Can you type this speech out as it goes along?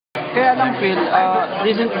Kaya lang Phil,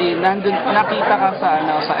 recently nakita ka sa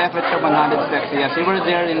FH 100 Steps. Yes, you were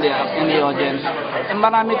there in the audience. And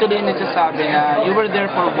marami tuloy nagsasabi na you were there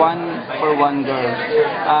for one girl.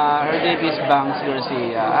 Her name is Bangs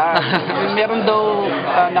Garcia. Meron daw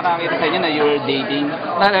nakakita sa inyo na you were dating.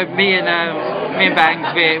 No, me and Bangs,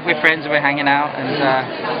 we're friends. We're hanging out,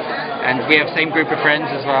 and we have the same group of friends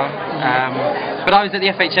as well. But I was at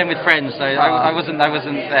the FHM with friends, so I wasn't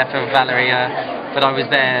there for Valerie. But I was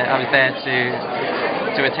there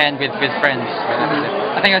to attend with friends.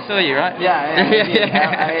 I think I saw you, right? Yeah.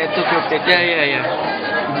 I took your picture. Yeah.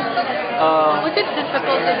 Was it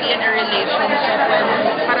difficult to be in a relationship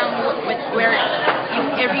where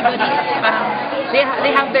everybody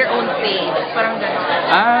they have their own stage, parang ganon?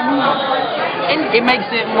 And it makes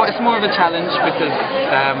it's more of a challenge because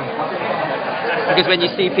when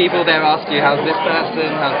you see people, they'll ask you how's this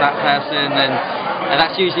person, how's that person, and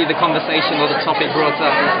that's usually the conversation or the topic brought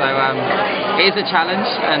up. So it is a challenge,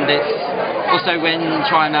 and it's also when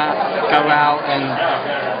trying to go out and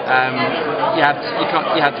you have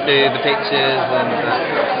to do the pictures and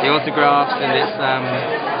the autographs, and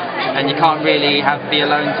and you can't really have the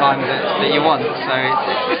alone time that you want. So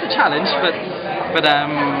it's a challenge, but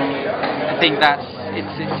I think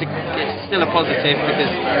it's still a positive because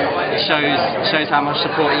it shows how much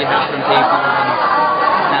support you have from people.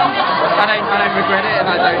 And I don't regret it, and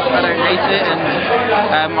I don't hate it, and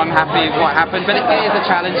I'm happy with what happened. But it is a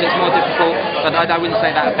challenge. It's more difficult, but I wouldn't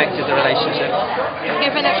say that affected the relationship.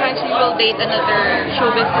 If given a chance, you will date another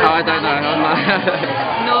showbiz person? Oh, I don't know.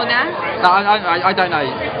 No, na? No, I don't know.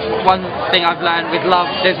 One thing I've learned with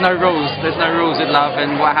love, there's no rules. There's no rules with love,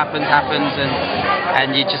 and what happens happens,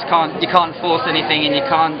 and you just can't force anything, and you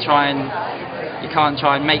can't try and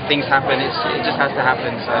make things happen. It just has to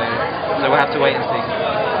happen. So we'll have to wait and see.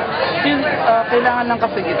 Phil, kailangan lang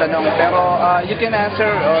kasi itanong, pero you can answer,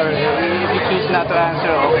 or if you choose not to answer,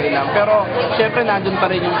 okay lang. Pero syempre nandun pa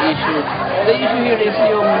rin yung issue. The issue here is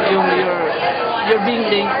you're being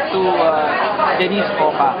linked to Denisse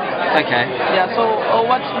Oca. Okay. Yeah. So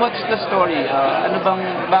what's the story?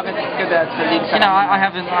 Bakit ka that's the link? You know, I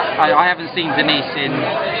haven't seen Denisse in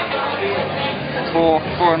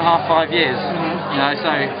 4.5, 5 years. You know, so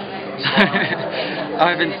I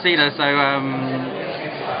haven't seen her. So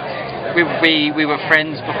we were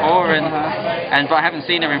friends before, but I haven't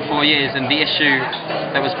seen her in 4 years. And the issue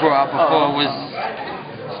that was brought up before was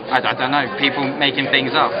I don't know, people making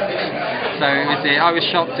things up. So I was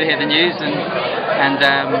shocked to hear the news, and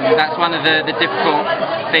that's one of the difficult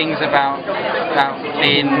things about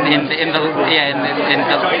being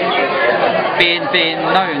being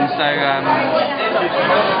known. So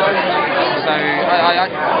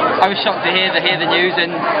I was shocked to hear the news,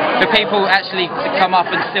 and for people actually to come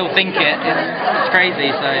up and still think it's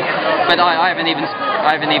crazy. So, but I haven't even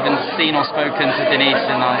seen or spoken to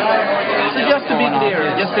Denisse in So just to be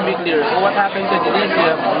clear, what happened to Denisse? You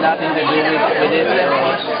have nothing to do with it.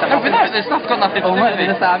 No, but no, this stuff got nothing to do with it.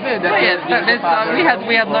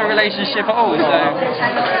 We had no relationship at all.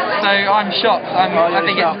 So I'm shocked. I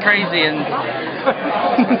think it's crazy, and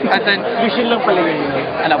I don't. Illusion lang pala yun.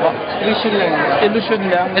 Ano ba? Illusion lang.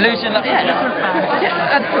 Yeah.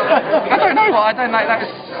 I don't know what. I don't know.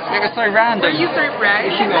 It was so random. Were you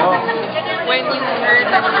surprised when you heard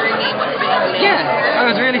that her name was being linked? Yeah, I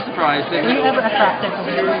was really surprised. Were you ever attracted to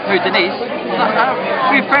her? Who, Denisse?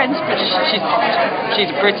 We're friends, but she's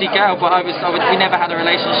a pretty girl. But we never had a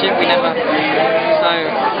relationship. We never. So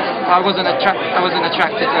I wasn't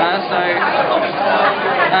attracted to her. So.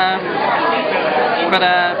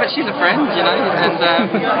 But she's a friend, you know, and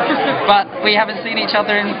but we haven't seen each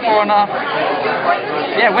other in 4.5.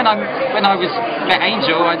 Yeah, when I was met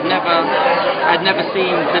Angel, I'd never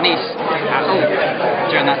seen Denisse at all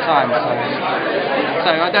during that time. So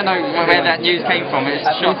I don't know where that news came from. It's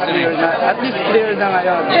a shock to me. At least clear na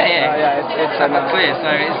ngayon. Yeah. It's clear. So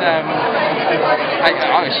it's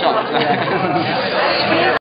I was shocked.